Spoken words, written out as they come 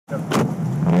What's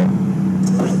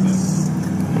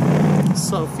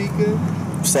up, Fica?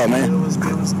 What's up, man? What's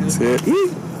good? What's good?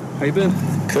 Good. How you been?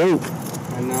 Cool.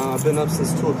 And I've been up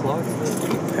since 2 o'clock.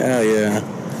 Hell yeah.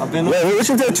 I've been up. Wait, what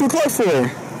you did at 2 o'clock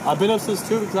for? I've been up since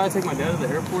 2 because I take my dad to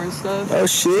the airport and stuff. Oh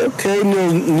shit, okay.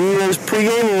 New Year's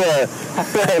pregame or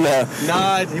what?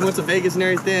 Nah, he went to Vegas and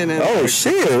everything. And oh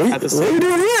shit, what are we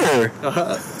doing here? What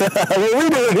are we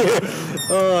doing here?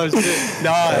 Oh shit.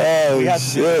 Nah, oh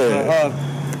shit.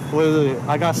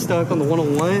 I got stuck on the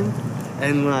 101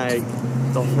 and like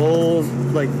the whole,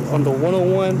 like on the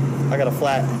 101, I got a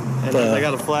flat. And I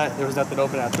got a flat, there was nothing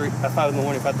open at 5 in the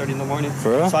morning, 5:30 in the morning.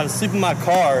 For real? So I had to sleep in my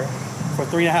car for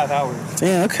 3.5 hours.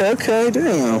 Damn, okay,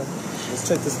 damn. Let's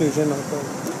check this new gym out.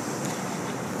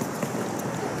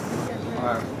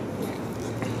 Alright.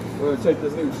 We're gonna check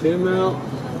this new gym out.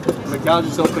 McCall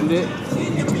just opened it.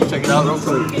 Check it out real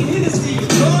quick.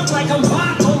 Like I'm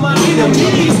hot on my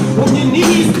knees, on your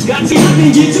knees. Got you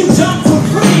happy, get you jump for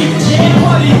free. Yeah,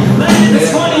 buddy, man,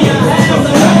 it's funny. I have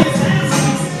the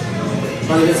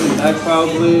Trying to get some back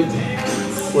probably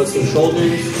with some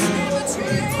shoulders.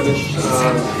 Finish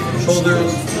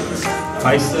shoulders,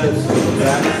 biceps,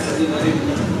 back.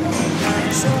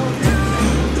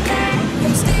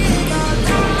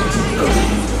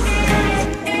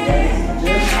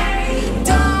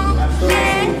 Don't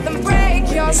let them break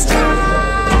your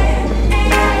stride.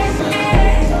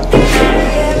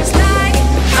 There's light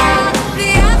on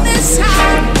the other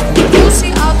side. You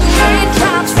see all the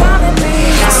raindrops falling me.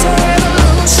 It's a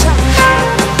revolution.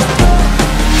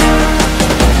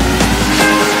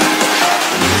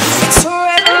 It's a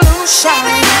revolution.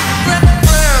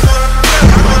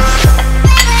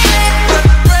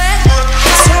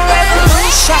 It's a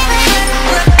revolution.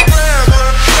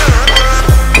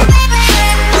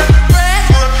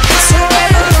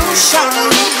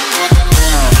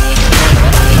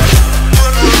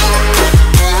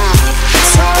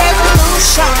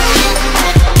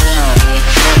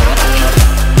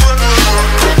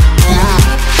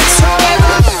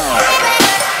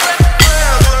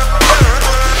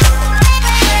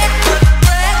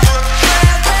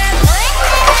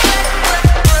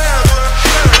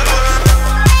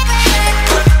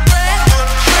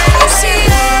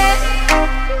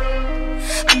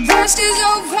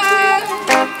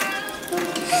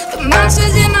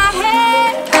 Monsters in my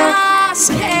head are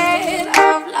scared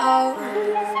of love.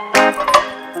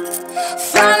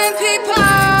 Falling people,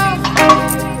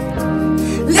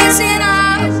 listen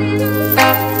up.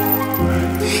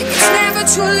 It's never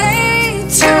too late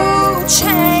to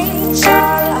change your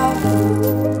love.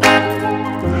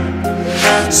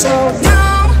 So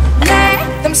don't let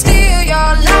them steal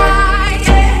your light.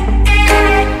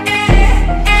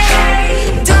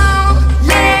 Don't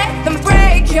let them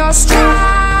break your stride.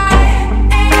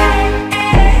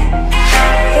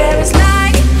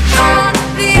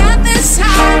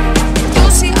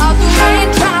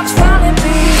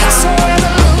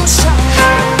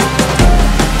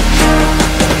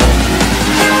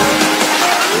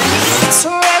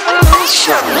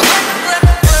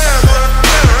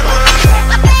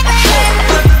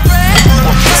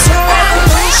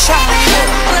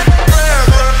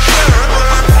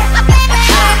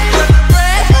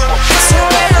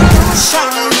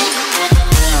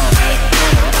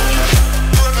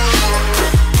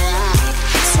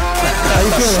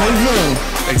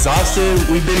 Exhausted.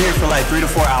 We've been here for like 3 to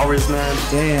 4 hours, man.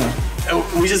 Damn.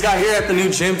 We just got here at the new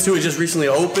gym too. It just recently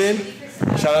opened.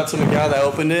 Shout out to Miguel that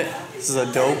opened it. This is a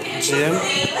dope gym.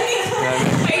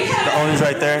 The owner's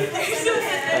right there.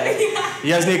 You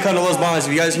guys need to come to Los Baños.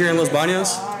 If you guys here in Los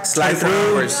Baños, Slide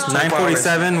through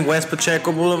 947 West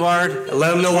Pacheco Boulevard.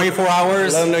 let them know 24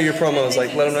 hours. Let them know your promos.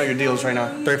 Like, let them know your deals right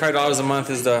now. $35 a month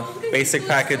is the basic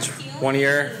package, 1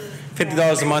 year.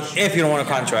 $50 a month if you don't want a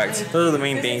contract. Those are the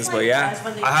main things, but yeah.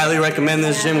 I highly recommend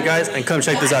this gym, guys, and come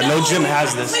check this out. No gym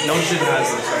has this. No gym has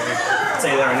this right here. I'll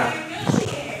tell you that right now.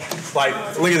 Like,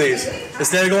 look at these.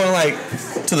 Instead of going like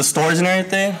to the stores and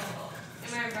everything,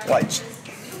 like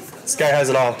this guy has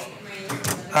it all.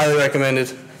 Highly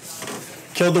recommended.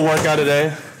 Killed the workout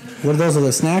today. What are those? Are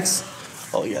the snacks?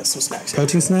 Oh yeah, some snacks.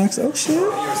 Protein snacks? Oh shit.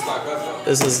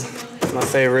 This is my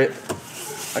favorite.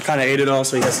 I kind of ate it all,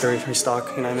 so he has to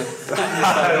restock. You know what I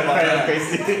mean?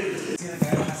 Crazy.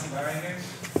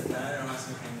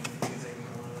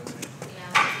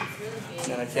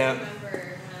 And I can't.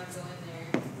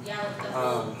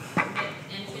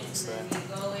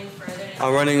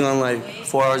 I'm running on like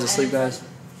 4 hours of sleep, guys.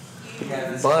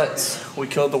 But we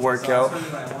killed the workout.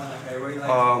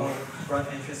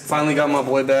 Finally got my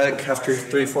boy back after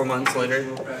 3-4 months later.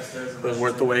 It was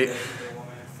worth the wait.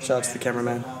 Shout out to the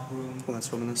cameraman. when that's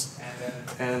filming this.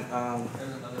 And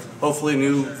hopefully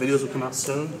new videos will come out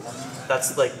soon.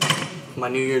 That's like my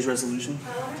New Year's resolution.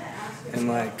 And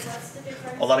like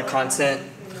a lot of content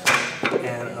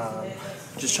and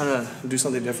just trying to do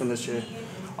something different this year.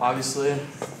 Obviously,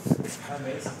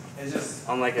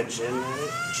 I'm like a gym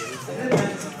thing. I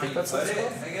think that's what it's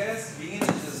called.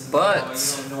 But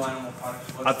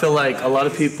I feel like a lot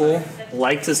of people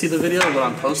like to see the video that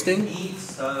I'm posting,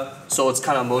 so it's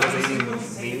kind of motivating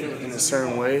me in a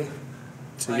certain way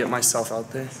to get myself out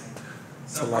there.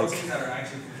 To like,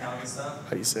 how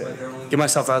do you say it? Get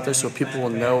myself out there so people will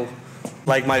know,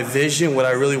 like my vision, what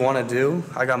I really want to do.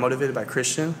 I got motivated by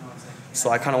Christian, so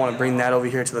I kind of want to bring that over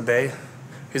here to the Bay.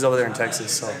 He's over there in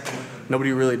Texas, so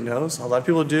nobody really knows. A lot of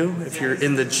people do. If you're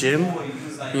in the gym,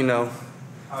 you know,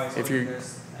 if you're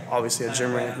obviously a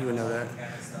gym rat, you would know that.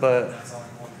 But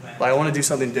like, I want to do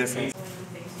something different.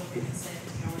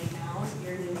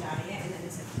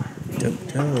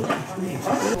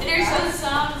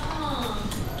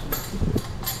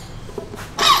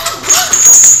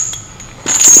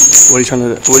 What are you trying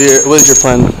to do? What is your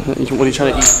plan? What are you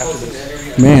trying to eat after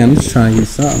this? Man, I'm just trying to get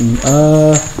something.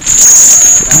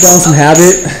 I'm doing some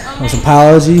Habit or some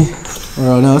Apology.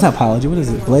 Or no, it's not Apology. What is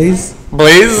it? Blaze?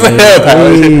 Blaze?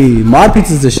 Hey, Mod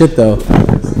Pizza's the shit though.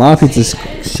 Mod Pizza's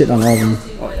shit on all of them.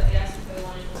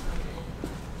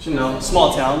 You know,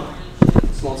 small town.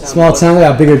 Small town, we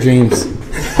got bigger dreams.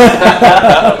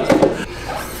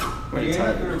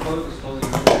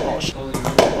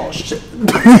 Oh shit.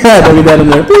 Yeah, don't get that in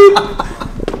there. Beep.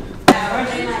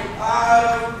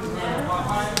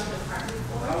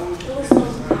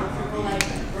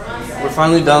 We're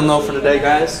finally done though for today,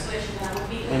 guys.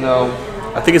 You know,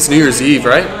 I think it's New Year's Eve,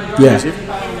 right? Yeah. New Year's Eve?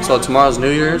 So tomorrow's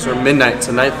New Year's or midnight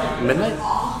tonight. Midnight?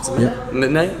 Yeah.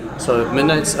 Midnight? So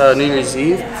midnight's New Year's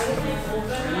Eve.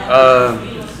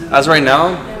 As right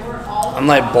now, I'm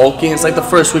like bulking. It's like the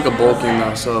first week of bulking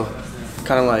though, so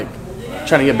kind of like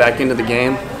trying to get back into the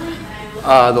game.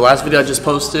 The last video I just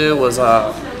posted was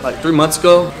like 3 months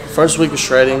ago. First week of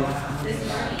shredding.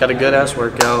 Got a good ass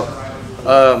workout.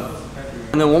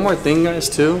 And then one more thing, guys,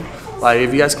 too. Like,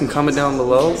 if you guys can comment down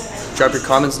below, drop your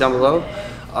comments down below.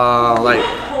 Like,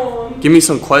 give me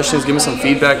some questions, give me some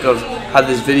feedback of how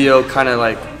this video kind of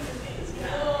like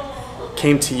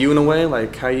came to you in a way.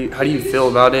 Like, how do you feel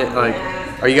about it? Like,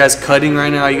 are you guys cutting right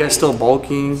now? Are you guys still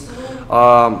bulking?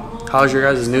 How's your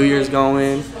guys' New Year's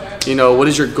going? You know, what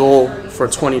is your goal for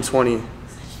 2020?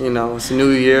 You know, it's a new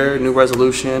year, new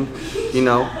resolution. You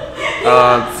know,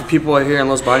 for people out here in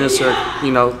Los Baños are,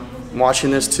 you know,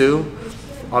 watching this too.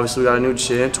 Obviously, we got a new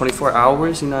gym, 24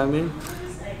 hours. You know what I mean?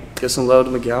 Get some love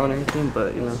to Miguel and everything,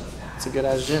 but you know, it's a good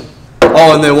ass gym.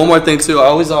 Oh, and then one more thing too. I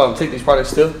always take these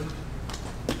products too.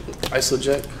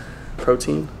 Isolate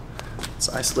protein. It's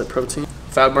isolate protein.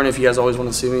 Fat burner. If you guys always want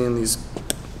to see me in these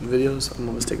videos, I'm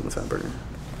always taking the fat burner.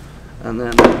 And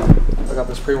then I got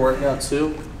this pre-workout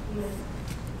too.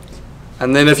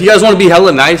 And then if you guys want to be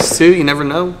hella nice too, you never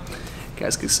know, you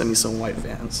guys can send me some white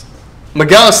Vans.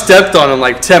 Miguel stepped on him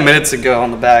like 10 minutes ago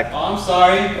on the back. Oh, I'm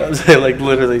sorry. Like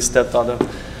literally stepped on him.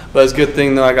 But it's a good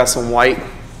thing though, I got some white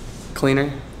cleaner.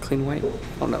 Clean white?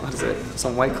 Oh no, what is it?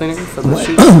 Some white cleaner for the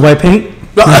shoes? White paint?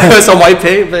 Some white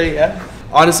paint, but yeah.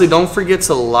 Honestly, don't forget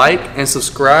to like and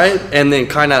subscribe and then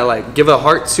kind of like give a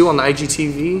heart too on the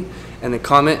IGTV and then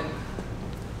comment.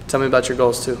 Tell me about your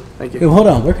goals too. Thank you. Hey, hold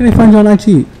on. Where can they find you on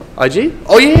IG? IG?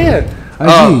 Oh yeah.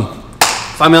 IG.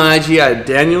 Find me on IG at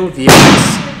Daniel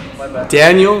Viegas.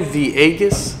 Daniel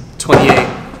Viegas 28.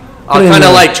 I'll kind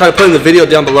of like try to put in the video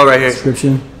down below right here.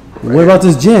 Description. What about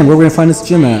this gym? Where are we gonna find this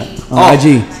gym at? On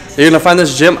IG. You're gonna find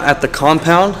this gym at the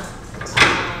compound.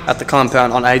 At the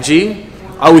compound on IG.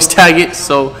 I always tag it.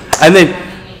 So, and then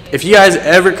if you guys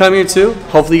ever come here too,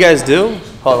 hopefully you guys do.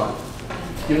 Hold on.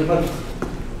 Give me the puppy.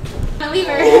 Leave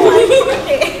her.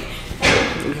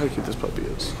 Look how cute this puppy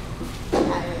is.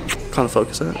 Kind of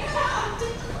focus that.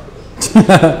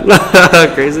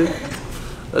 Crazy.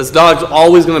 This dog's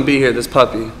always gonna be here. This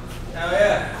puppy. Oh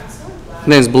yeah. His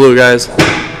name's Blue, guys.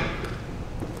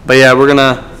 But yeah, we're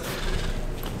gonna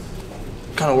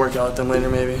kind of work out with them later,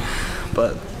 maybe.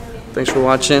 But thanks for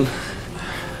watching,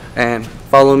 and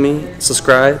follow me,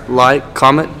 subscribe, like,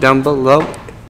 comment down below.